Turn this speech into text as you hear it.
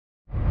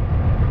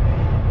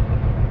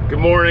Good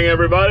morning,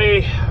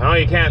 everybody. I know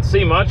you can't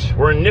see much.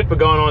 We're in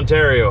Winnipeg,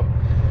 Ontario.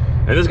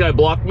 And this guy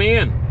blocked me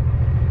in.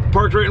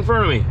 Parked right in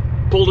front of me.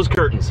 Pulled his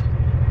curtains.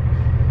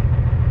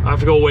 I have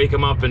to go wake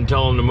him up and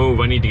tell him to move.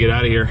 I need to get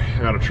out of here.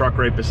 I got a truck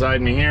right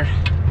beside me here.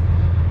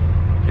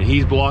 And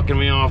he's blocking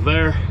me off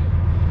there.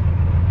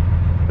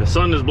 The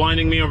sun is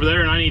blinding me over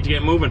there and I need to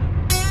get moving.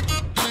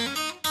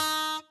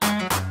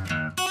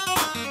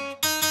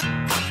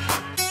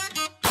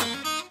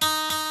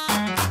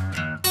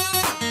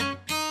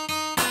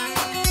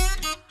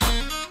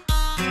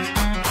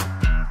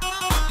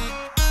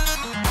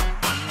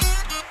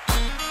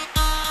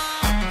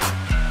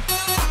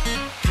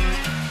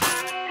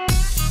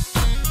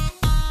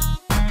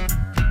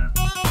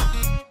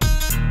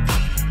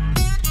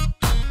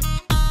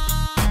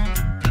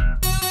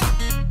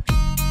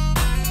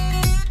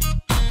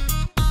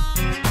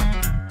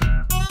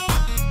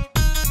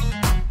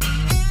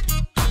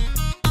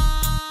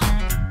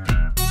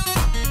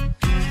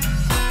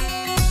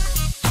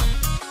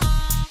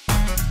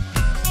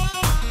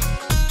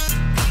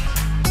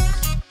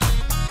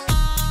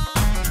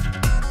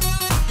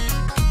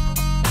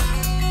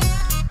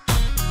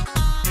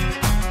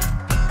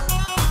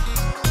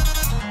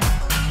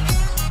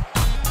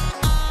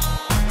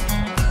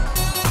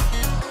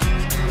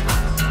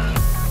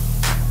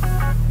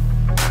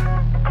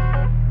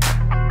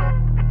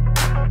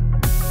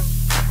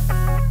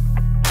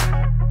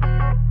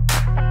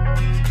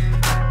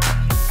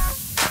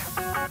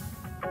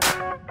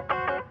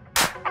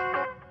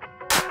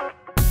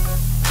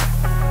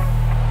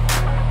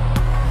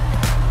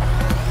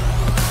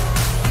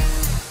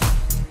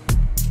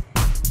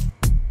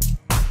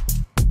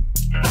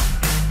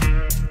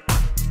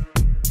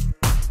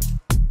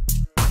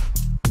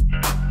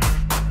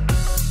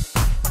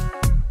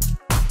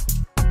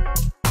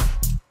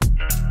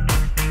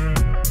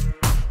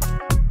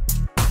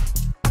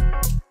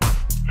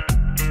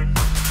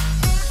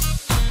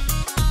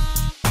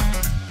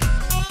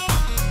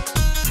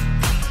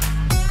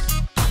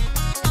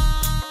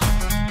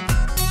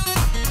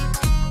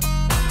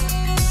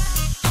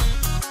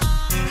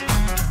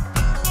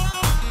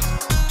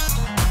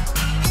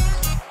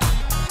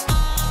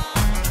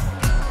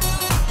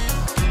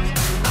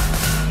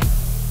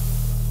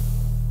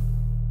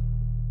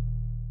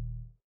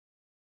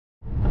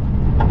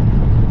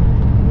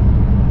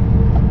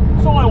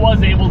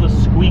 Was able to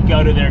squeak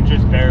out of there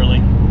just barely.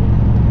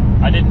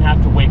 I didn't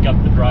have to wake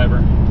up the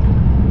driver.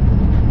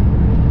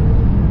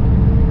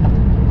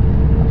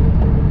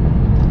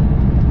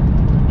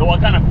 Though I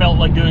kind of felt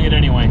like doing it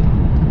anyway.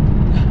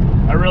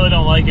 I really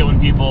don't like it when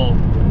people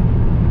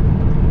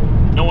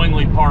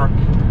knowingly park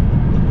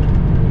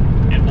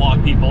and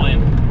block people in.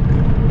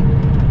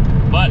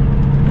 But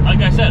like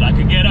I said, I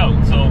could get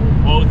out, so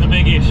what was the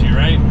big issue,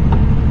 right?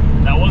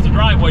 That was a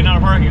driveway, not a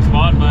parking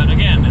spot, but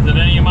again, is it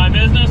any of my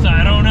business?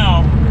 I don't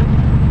know.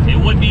 It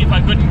would be if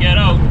I couldn't get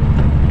out.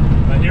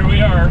 But here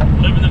we are,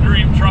 living the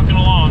dream, trucking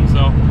along,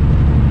 so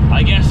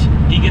I guess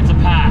he gets a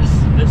pass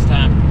this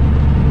time.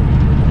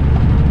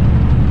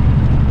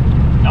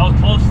 That was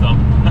close though.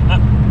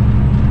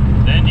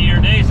 The end of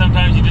your day,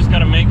 sometimes you just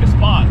gotta make a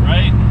spot,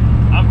 right?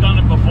 I've done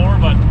it before,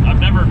 but I've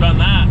never done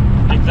that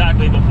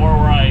exactly before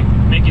where I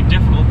make it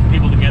difficult for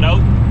people to get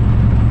out.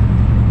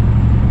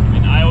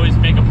 I always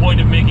make a point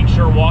of making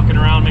sure, walking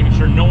around, making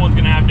sure no one's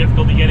going to have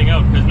difficulty getting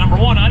out. Because number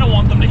one, I don't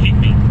want them to hit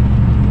me.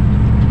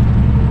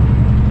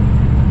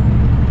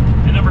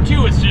 And number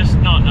two, it's just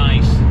not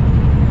nice.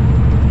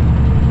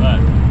 But,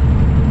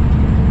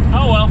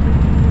 oh well.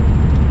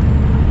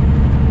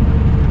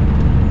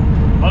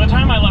 By the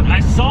time I left, I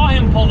saw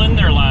him pull in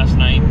there last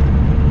night.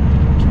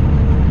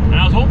 And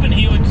I was hoping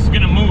he was just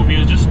going to move. He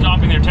was just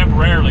stopping there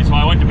temporarily. So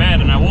I went to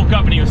bed and I woke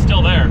up and he was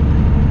still there.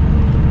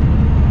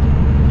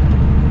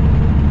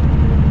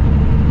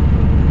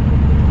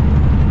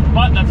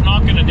 But that's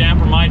not going to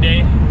dampen my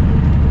day.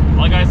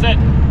 Like I said,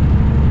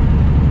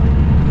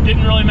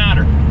 didn't really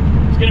matter.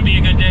 It's going to be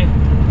a good day.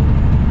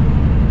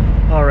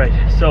 Alright,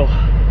 so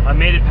I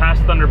made it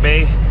past Thunder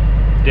Bay,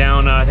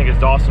 down, I think it's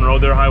Dawson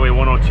Road there, Highway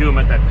 102. I'm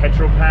at that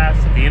Petro Pass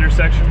at the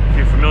intersection, if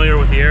you're familiar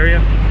with the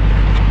area.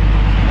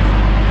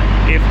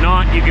 If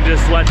not, you can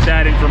just let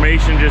that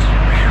information just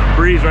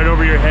breeze right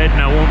over your head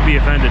and I won't be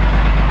offended.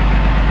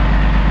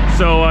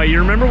 So you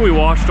remember we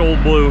watched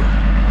Old Blue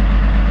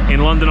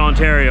in London,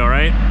 Ontario,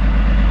 right?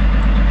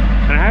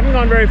 And I haven't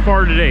gone very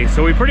far today,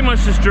 so we pretty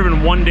much just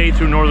driven one day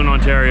through Northern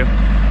Ontario.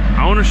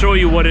 I want to show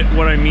you what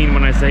I mean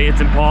when I say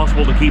it's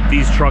impossible to keep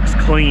these trucks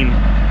clean,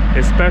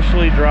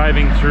 especially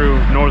driving through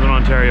Northern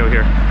Ontario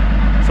here.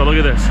 So look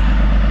at this.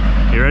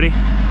 You ready?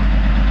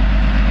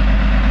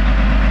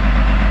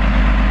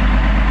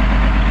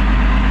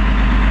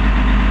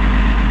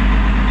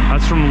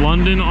 That's from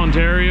London,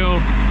 Ontario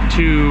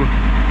to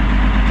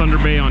Thunder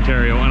Bay,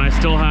 Ontario, and I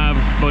still have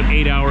about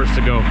 8 hours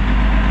to go.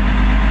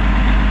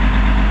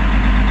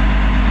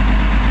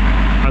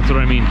 That's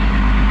what I mean.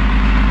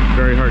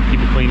 Very hard to keep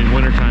it clean in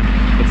wintertime,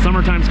 but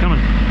summertime's coming.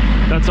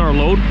 That's our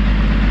load.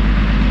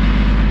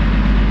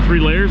 3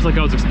 layers like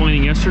I was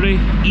explaining yesterday.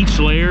 Each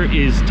layer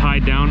is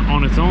tied down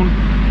on its own,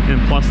 and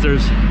plus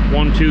there's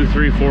 1, 2,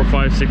 3, 4,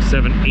 5, 6,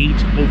 7,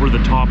 8 over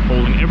the top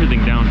holding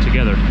everything down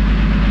together.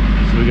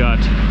 So we got,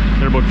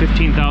 they're about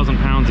 15,000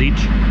 pounds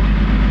each.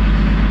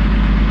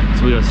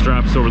 So we got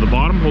straps over the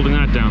bottom holding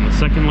that down, the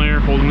second layer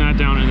holding that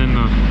down, and then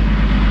the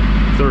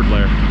third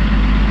layer.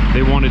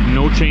 They wanted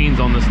no chains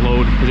on this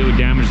load because it would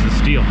damage the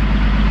steel.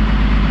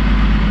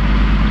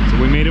 So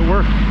we made it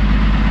work.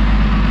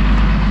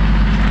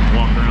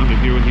 Walk around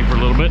here with you for a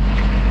little bit.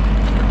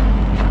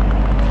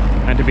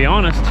 And to be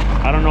honest,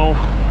 I don't know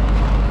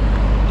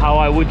how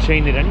I would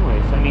chain it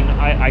anyways. I mean,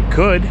 I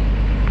could.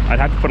 I'd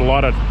have to put a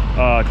lot of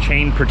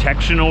chain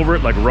protection over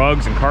it, like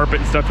rugs and carpet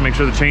and stuff, to make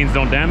sure the chains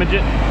don't damage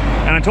it.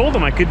 And I told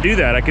them I could do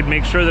that. I could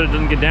make sure that it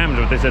doesn't get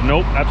damaged, but they said,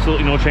 nope,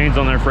 absolutely no chains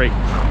on their freight.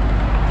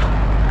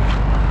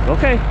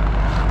 Okay,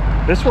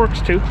 this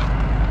works too.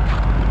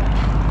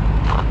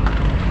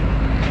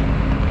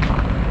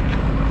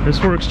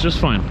 This works just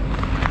fine.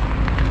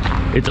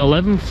 It's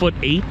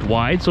 11'8"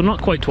 wide, so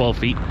not quite 12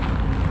 feet.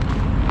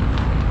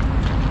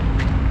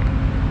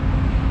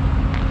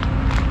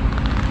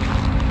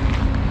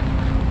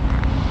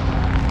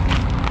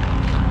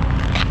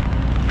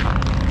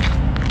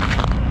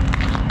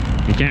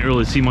 You can't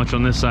really see much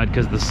on this side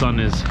because the sun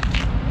is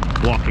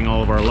blocking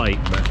all of our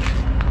light, but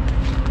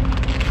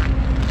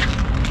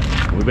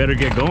we better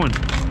get going.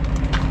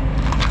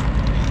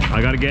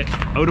 I gotta get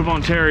out of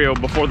Ontario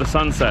before the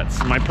sun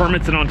sets. My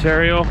permits in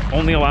Ontario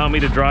only allow me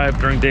to drive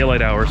during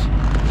daylight hours,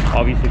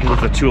 obviously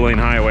because it's a 2-lane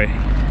highway.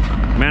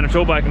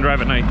 Manitoba, I can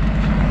drive at night.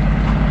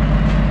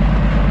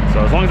 So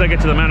as long as I get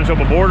to the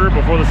Manitoba border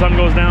before the sun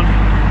goes down,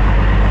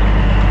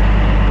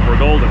 we're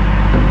golden.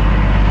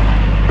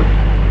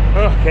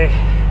 Okay.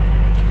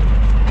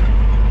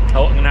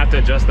 Oh, I'm gonna have to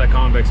adjust that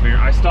convex mirror.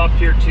 I stopped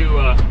here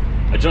to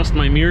adjust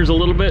my mirrors a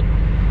little bit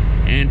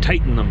and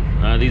tighten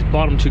them. These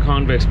bottom 2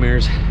 convex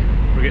mirrors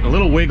were getting a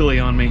little wiggly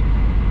on me,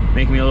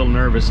 making me a little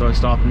nervous, so I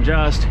stopped and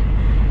just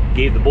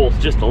gave the bolts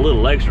just a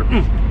little extra,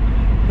 and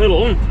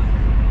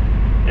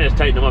just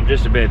tightened them up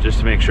just a bit, just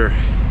to make sure.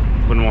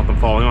 Wouldn't want them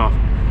falling off.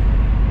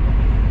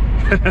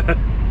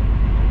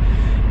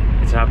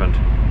 It's happened.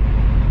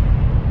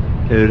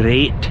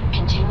 Great.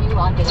 Continue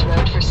on this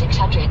road for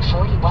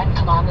 641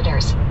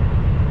 kilometers.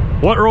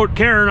 What road,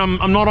 Karen?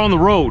 I'm not on the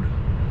road.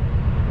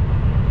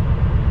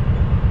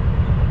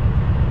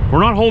 We're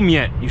not home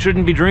yet. You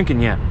shouldn't be drinking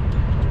yet.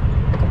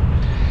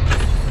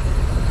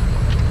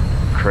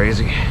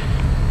 Crazy.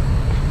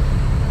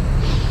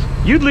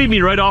 You'd lead me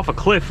right off a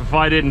cliff if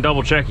I didn't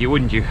double check you,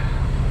 wouldn't you?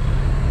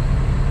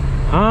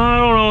 I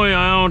don't know,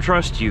 I don't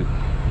trust you.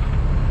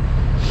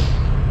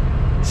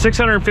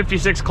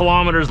 656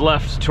 kilometers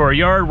left to our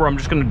yard, where I'm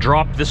just gonna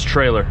drop this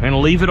trailer. I'm gonna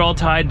leave it all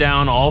tied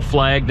down, all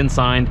flagged and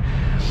signed.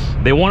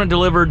 They want it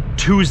delivered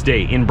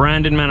Tuesday in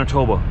Brandon,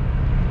 Manitoba.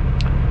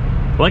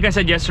 Like I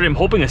said yesterday, I'm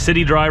hoping a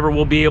city driver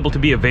will be able to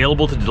be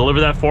available to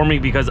deliver that for me,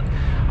 because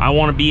I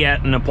want to be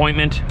at an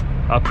appointment,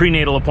 a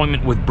prenatal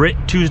appointment with Britt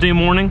Tuesday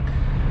morning.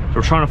 So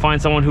we're trying to find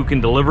someone who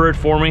can deliver it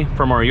for me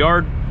from our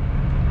yard.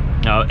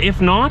 If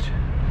not,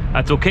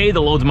 that's okay.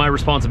 The load's my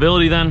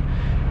responsibility then,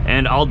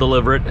 and I'll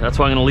deliver it. That's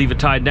why I'm gonna leave it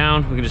tied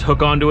down. We can just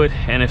hook onto it,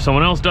 and if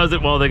someone else does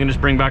it, well, they can just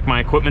bring back my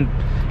equipment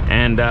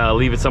and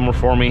leave it somewhere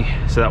for me,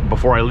 so that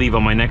before I leave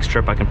on my next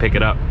trip, I can pick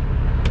it up.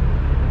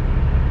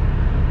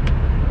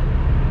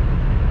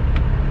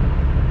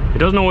 It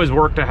doesn't always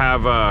work to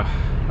have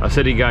a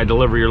city guy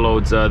deliver your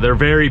loads. They're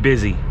very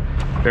busy,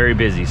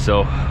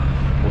 so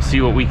we'll see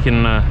what we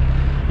can,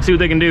 see what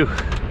they can do.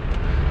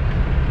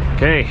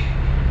 Okay,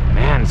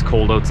 man, it's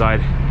cold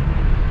outside.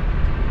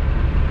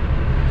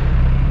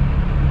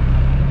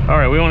 All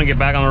right, we want to get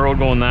back on the road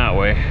going that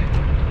way.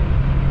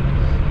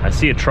 I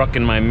see a truck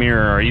in my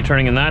mirror. Are you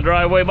turning in that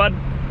driveway, bud?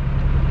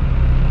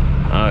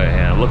 Oh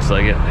yeah, it looks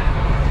like it.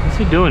 What's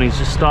he doing? He's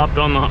just stopped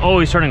on the, oh,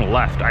 he's turning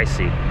left. I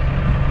see.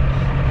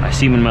 I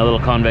see him in my little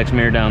convex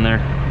mirror down there.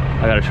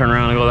 I gotta turn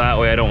around and go that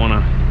way. I don't want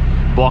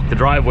to block the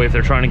driveway if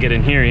they're trying to get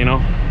in here, you know?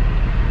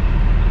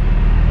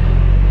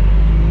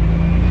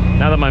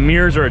 Now that my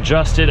mirrors are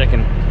adjusted, I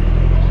can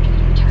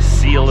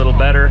see a little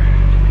better.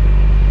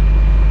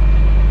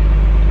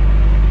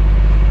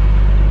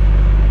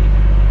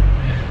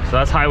 So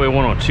that's Highway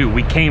 102.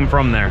 We came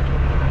from there.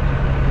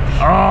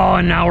 Oh,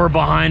 and now we're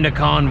behind a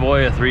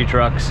convoy of 3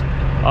 trucks.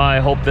 I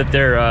hope that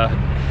they're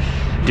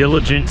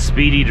diligent,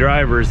 speedy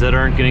drivers that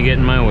aren't gonna get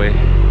in my way.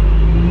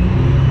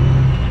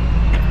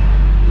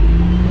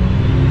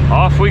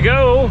 Off we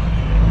go.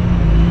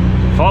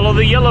 Follow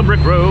the yellow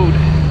brick road.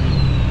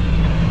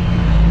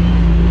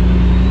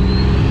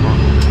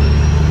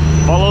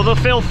 Follow the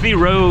filthy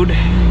road.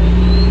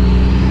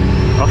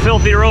 A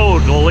filthy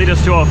road will lead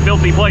us to a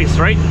filthy place,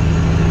 right?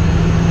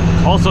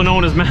 Also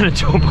known as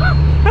Manitoba.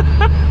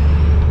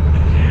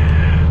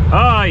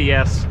 Ah,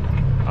 yes.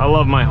 I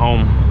love my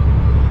home.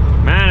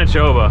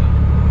 Manitoba.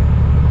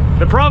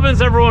 The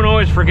province everyone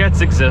always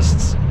forgets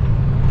exists.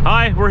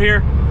 Hi, we're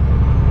here.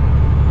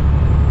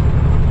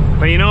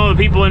 But you know,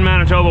 the people in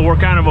Manitoba, we're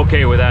kind of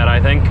okay with that,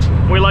 I think.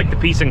 We like the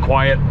peace and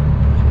quiet.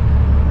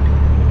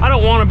 I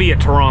don't want to be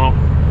at Toronto.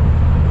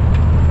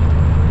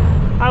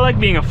 I like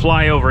being a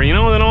flyover, you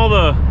know, then all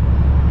the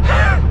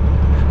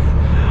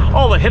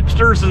all the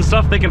hipsters and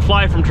stuff, they can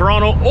fly from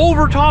Toronto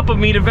over top of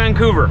me to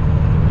Vancouver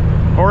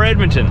or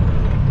Edmonton.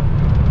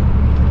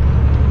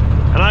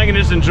 And I can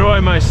just enjoy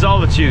my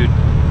solitude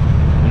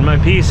and my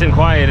peace and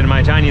quiet in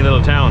my tiny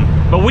little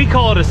town. But we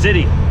call it a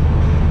city.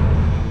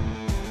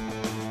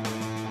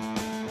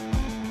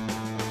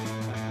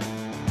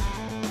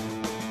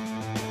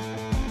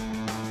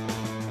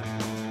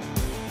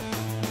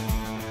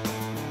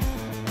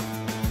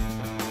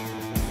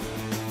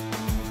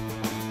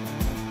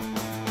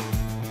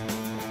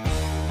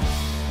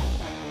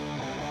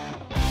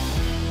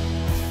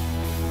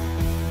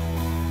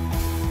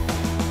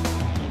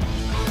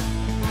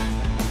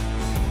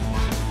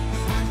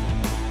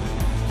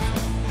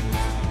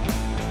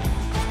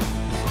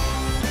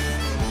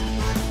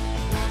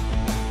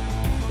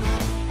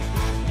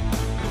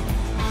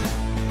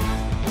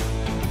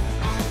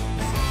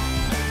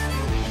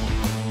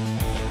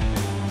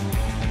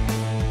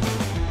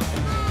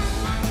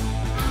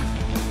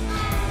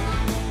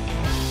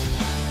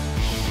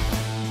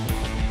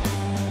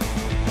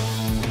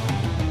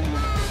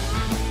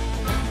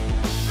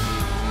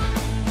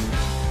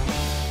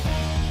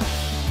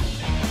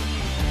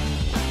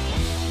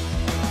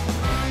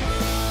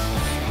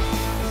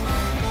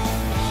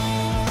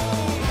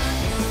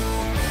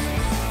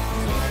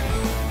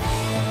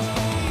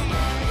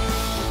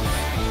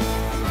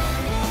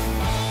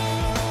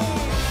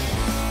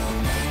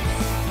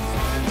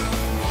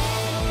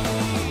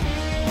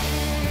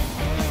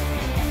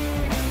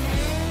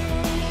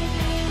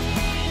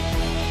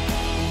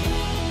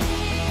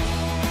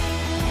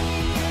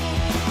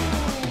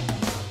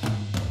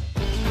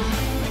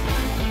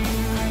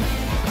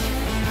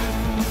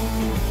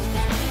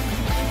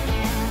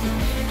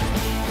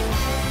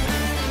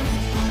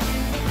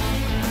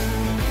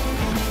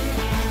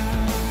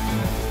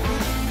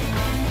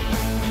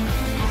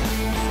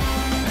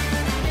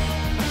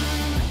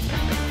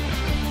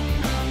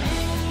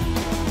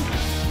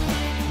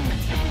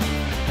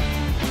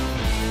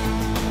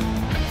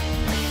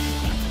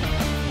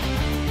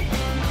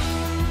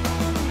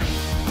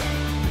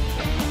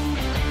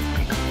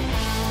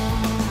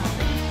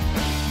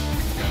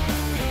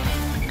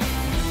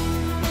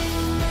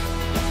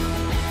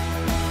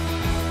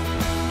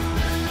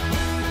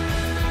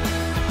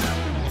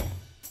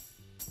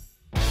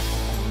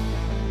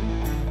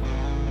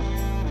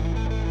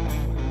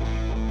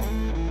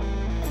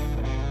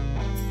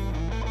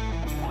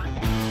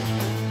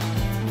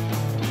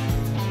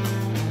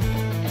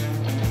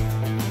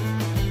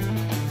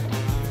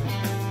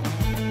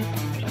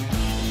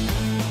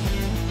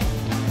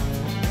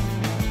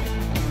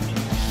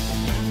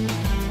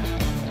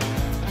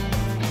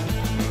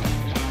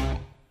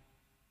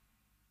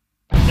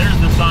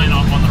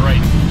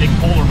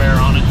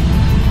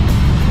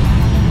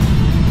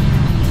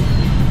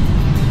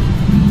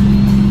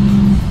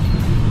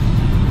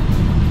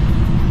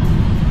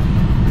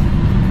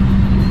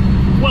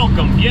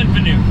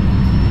 Bienvenue.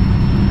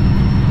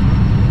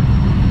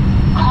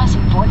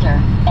 Crossing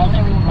border,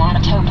 entering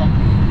Manitoba.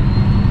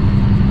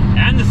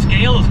 And the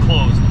scale is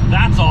closed.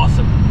 That's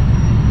awesome.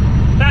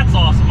 That's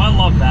awesome. I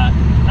love that.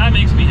 That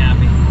makes me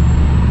happy.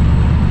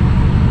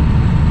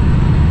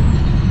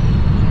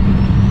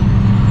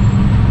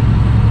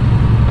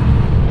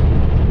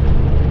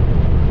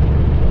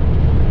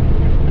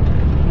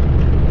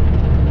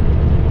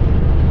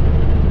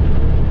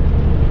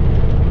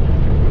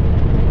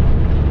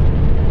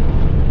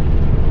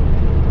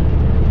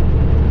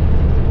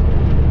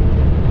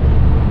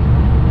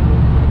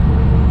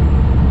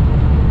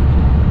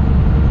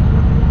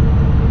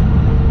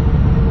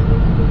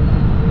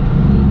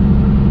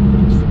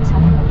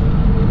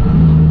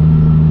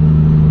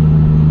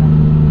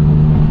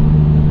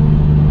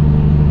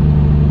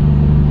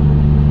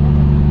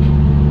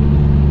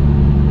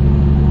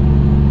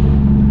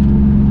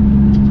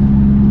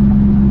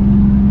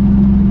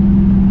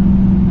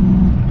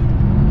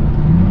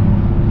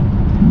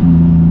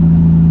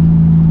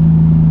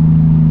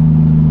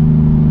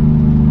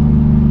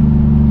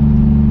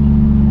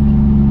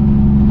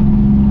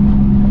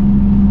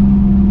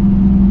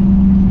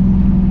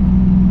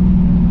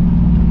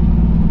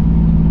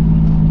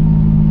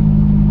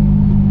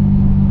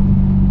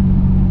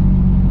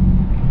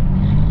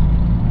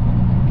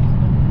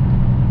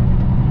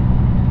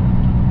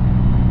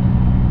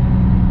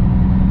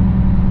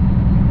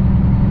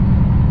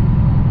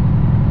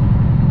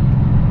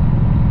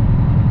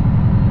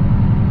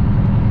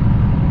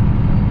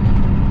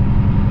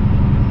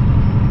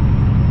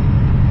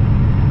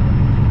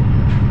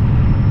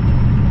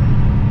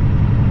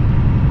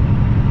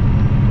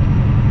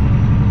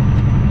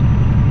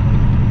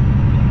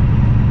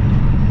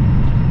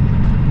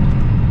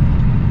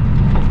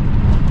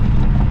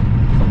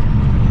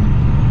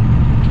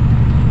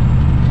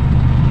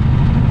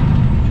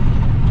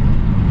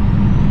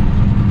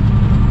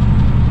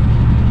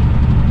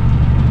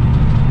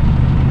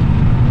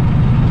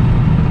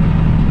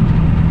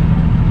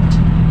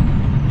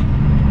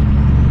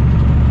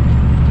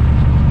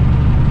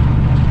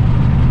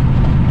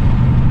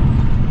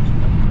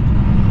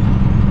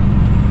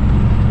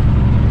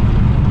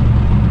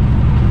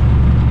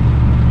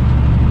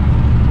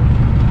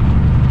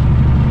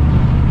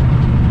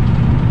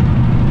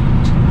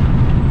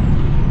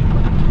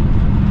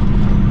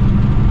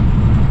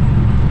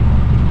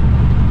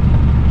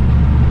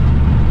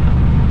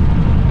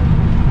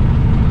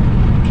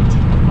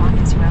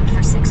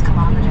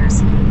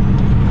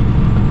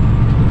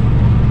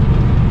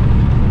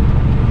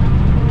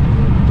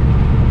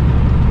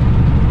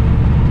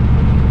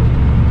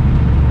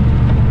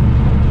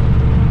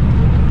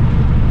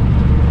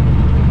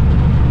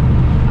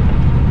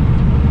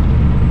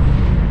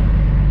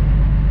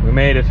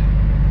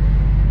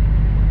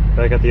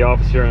 at the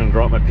office here. I'm gonna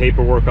drop my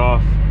paperwork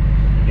off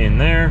in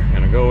there. I'm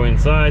gonna go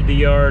inside the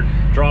yard,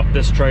 drop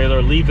this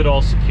trailer, leave it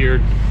all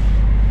secured,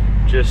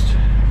 just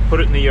put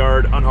it in the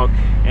yard, unhook,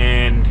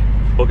 and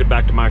book it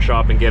back to my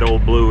shop and get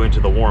Old Blue into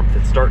the warmth.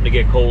 It's starting to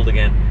get cold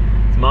again.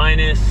 It's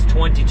minus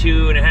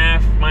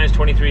 22.5, minus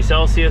 23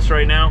 Celsius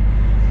right now,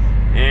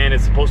 and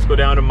it's supposed to go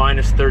down to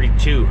minus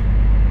 32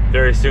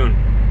 very soon.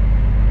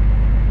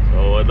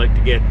 So I'd like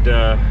to get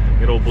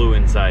Old Blue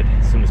inside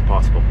as soon as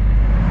possible.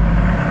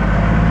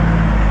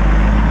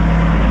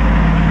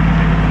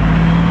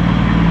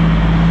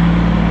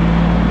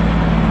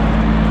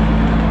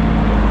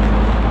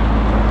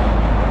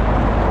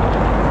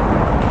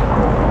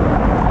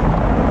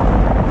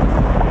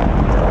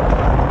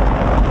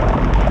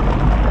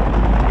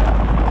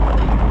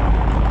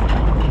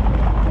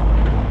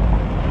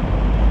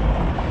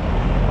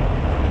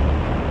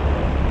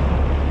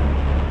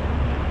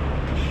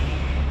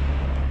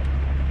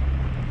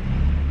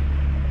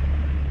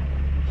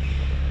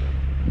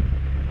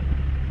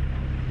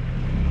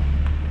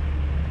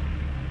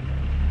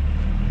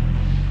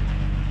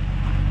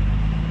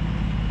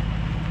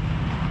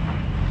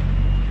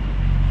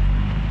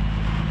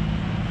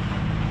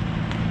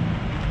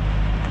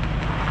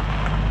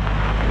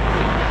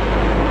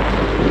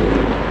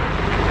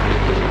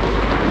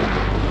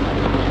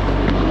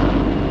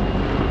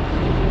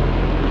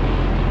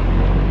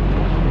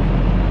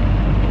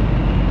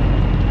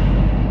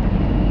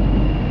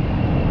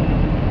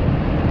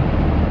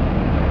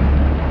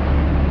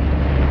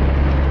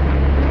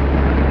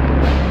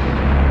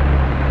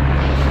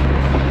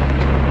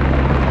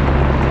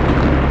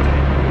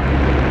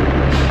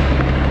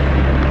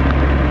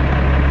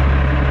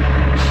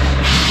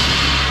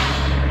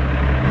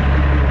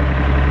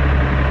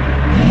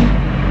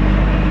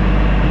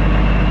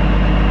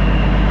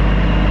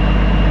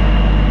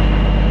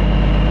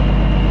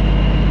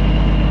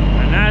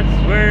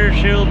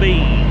 She'll be.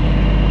 I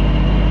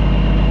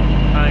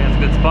think that's a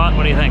good spot.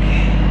 What do you think?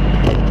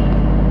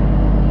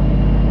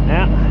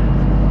 Yeah.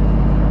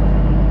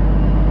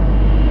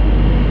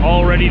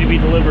 All ready to be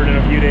delivered in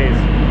a few days.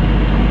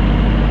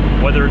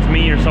 Whether it's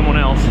me or someone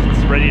else,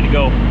 it's ready to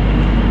go.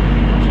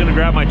 I'm just gonna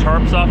grab my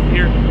tarps off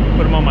here,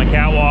 put them on my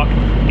catwalk,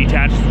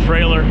 detach the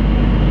trailer.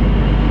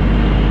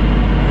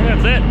 And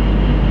that's it.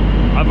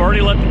 I've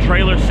already let the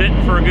trailer sit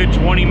for a good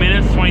 20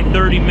 minutes,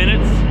 30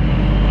 minutes.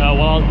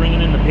 While I was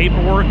bringing in the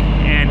paperwork,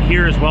 and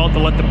here as well to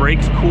let the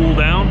brakes cool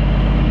down.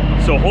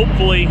 So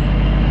hopefully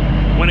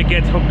when it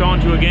gets hooked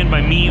onto again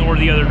by me or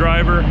the other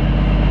driver,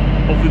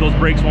 hopefully those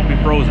brakes won't be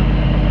frozen.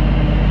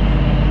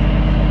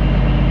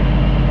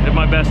 I did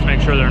my best to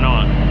make sure they're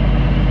not.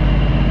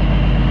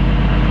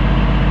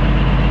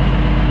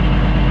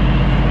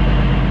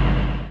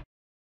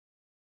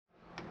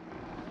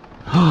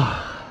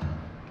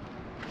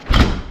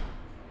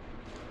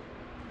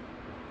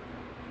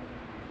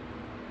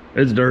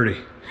 It's dirty.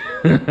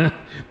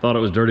 Thought it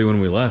was dirty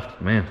when we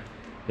left. Man,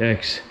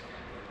 yikes.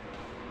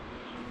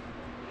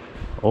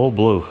 Old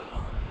Blue.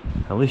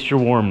 At least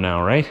you're warm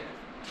now, right?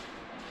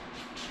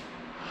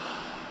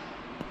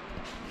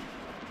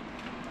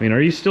 I mean,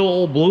 are you still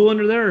Old Blue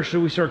under there, or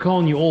should we start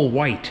calling you Old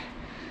White?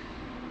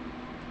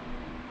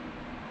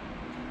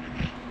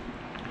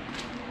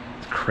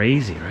 It's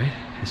crazy, right?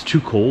 It's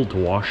too cold to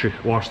wash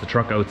the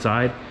truck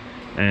outside,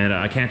 and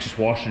I can't just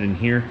wash it in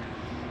here.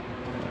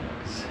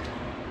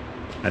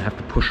 I'd have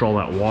to push all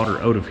that water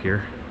out of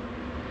here,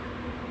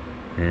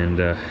 and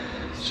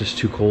it's just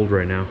too cold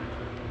right now.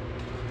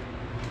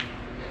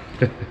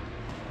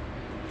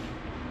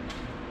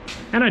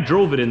 And I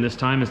drove it in this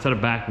time instead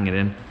of backing it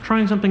in,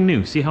 trying something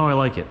new, see how I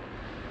like it.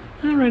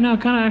 And right now I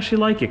kind of actually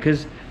like it,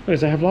 because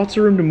I have lots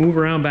of room to move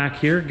around back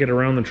here, get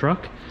around the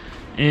truck,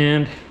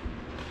 and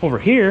over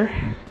here,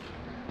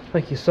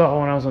 like you saw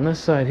when I was on this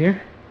side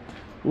here,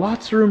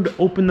 lots of room to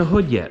open the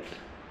hood yet.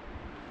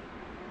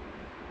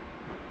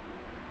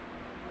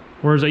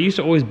 Whereas I used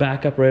to always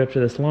back up right up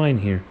to this line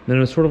here. Then it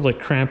was sort of like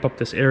cramp up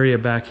this area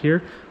back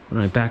here when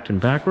I backed in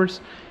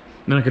backwards.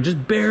 And then I could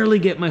just barely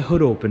get my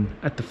hood open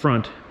at the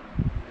front.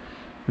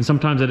 And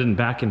sometimes I didn't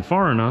back in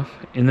far enough,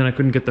 and then I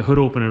couldn't get the hood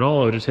open at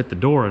all. I would just hit the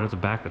door. I'd have to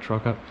back the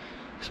truck up.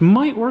 This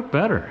might work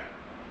better.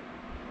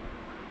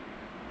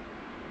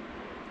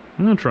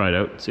 I'm gonna try it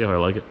out, see how I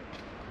like it.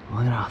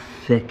 Look at how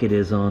thick it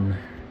is on.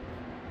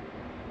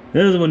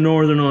 This is what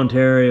Northern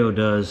Ontario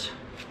does.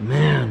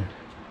 Man.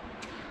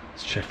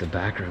 Let's check the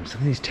background.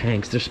 Some of these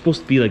tanks, they're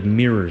supposed to be like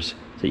mirrors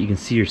so that you can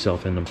see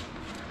yourself in them.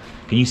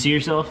 Can you see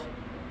yourself?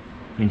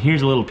 I mean,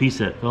 here's a little piece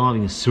that, well, you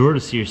can sort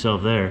of see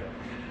yourself there.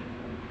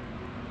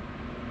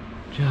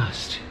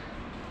 Just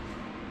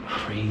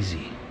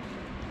crazy.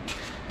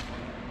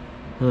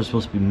 Those are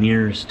supposed to be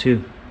mirrors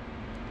too.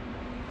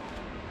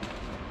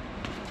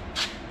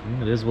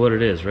 It is what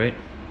it is, right?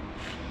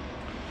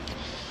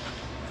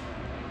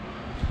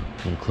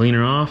 We'll clean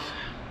her off.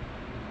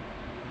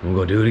 We'll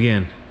go do it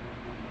again.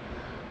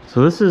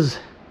 So this is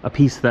a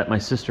piece that my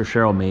sister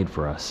Cheryl made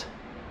for us.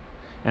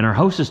 And our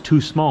house is too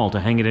small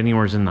to hang it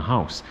anywhere in the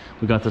house.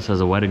 We got this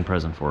as a wedding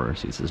present for her.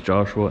 See, it says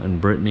Joshua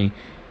and Brittany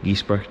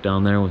Giesbrecht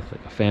down there with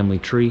like a family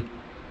tree.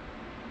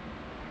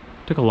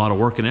 Took a lot of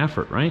work and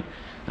effort, right?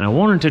 And I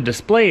wanted to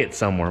display it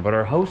somewhere, but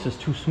our house is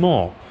too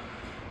small.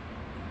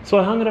 So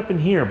I hung it up in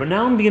here, but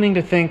now I'm beginning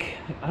to think,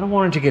 I don't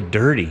want it to get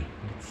dirty.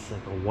 It's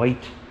like a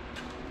white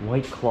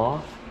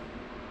cloth.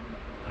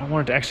 I don't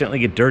want it to accidentally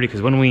get dirty,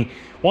 because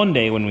one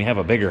day when we have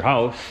a bigger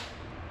house,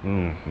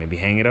 maybe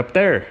hang it up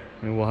there.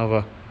 Maybe we'll have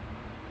a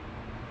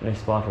nice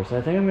spot for it. So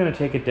I think I'm gonna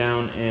take it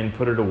down and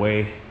put it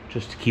away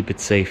just to keep it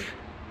safe.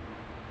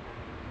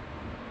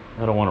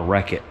 I don't want to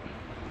wreck it.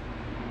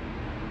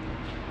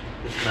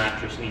 This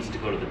mattress needs to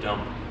go to the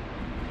dump.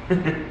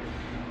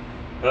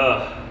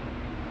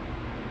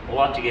 A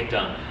lot to get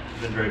done.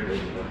 It's been very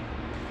busy though.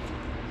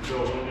 So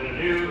what I'm going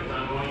to do is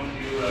I'm going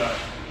to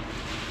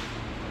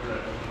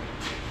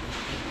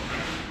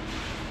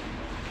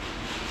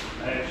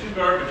I have 2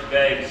 garbage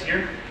bags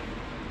here.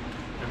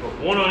 I put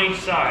one on each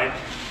side,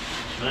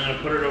 and I'm going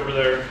to put it over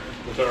there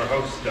with our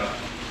house stuff.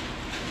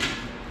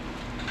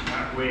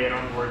 That way I don't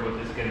have to worry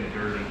about this getting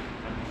dirty.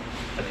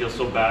 I feel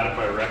so bad if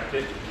I wrecked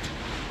it.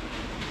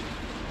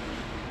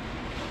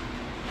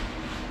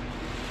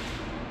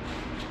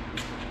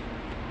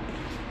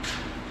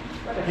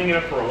 I hang it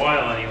up for a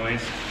while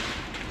anyways.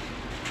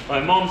 My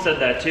mom said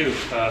that too.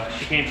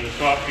 She came to the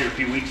shop here a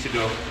few weeks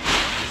ago.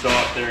 She saw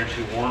it there and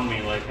she warned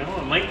me like,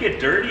 oh, it might get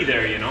dirty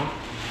there, you know.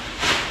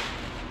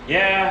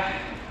 Yeah.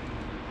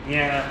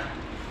 I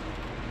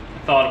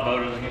thought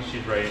about it. I guess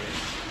she's right.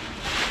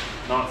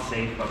 Not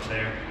safe up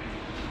there.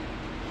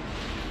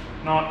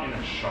 Not in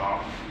a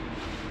shop.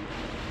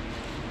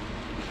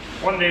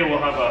 One day we'll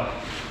have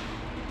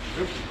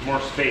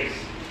more space.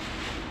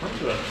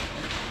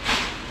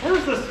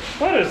 Where's this?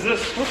 What is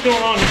this? What's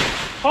going on?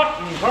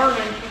 Hot and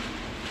garbage.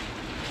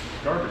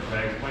 Garbage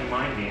bags playing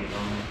mind games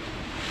on me.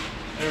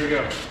 There we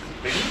go. Is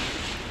it big enough?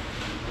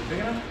 Is it big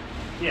enough?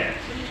 Yeah.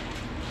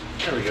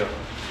 There we go.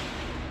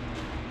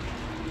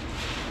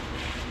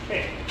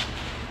 Okay.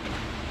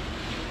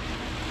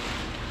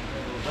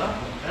 That goes up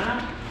like that.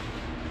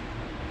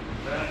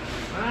 That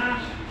like that.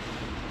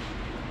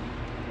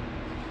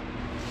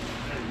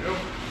 There we go.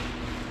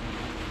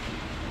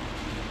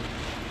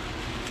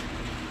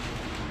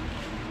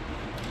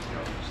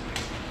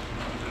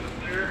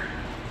 There.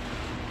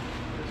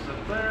 This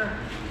up there.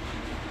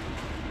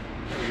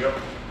 There we go.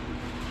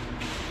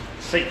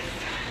 Safe.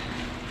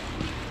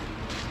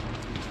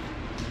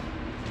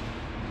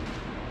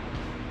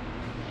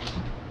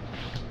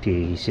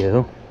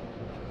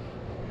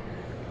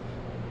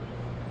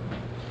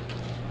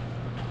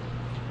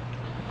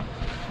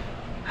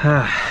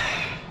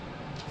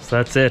 So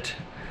that's it.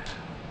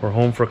 We're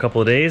home for a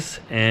couple of days,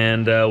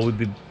 and we'll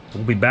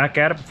be back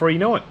at it before you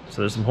know it.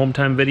 So there's some home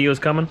time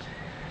videos coming,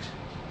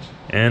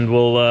 and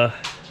we'll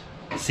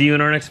see you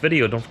in our next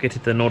video. Don't forget to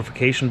hit the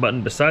notification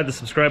button beside the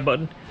subscribe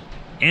button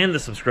and the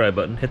subscribe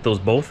button. Hit those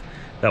both.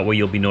 That way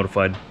you'll be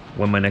notified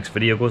when my next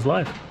video goes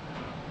live.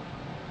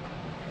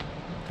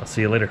 I'll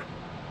see you later.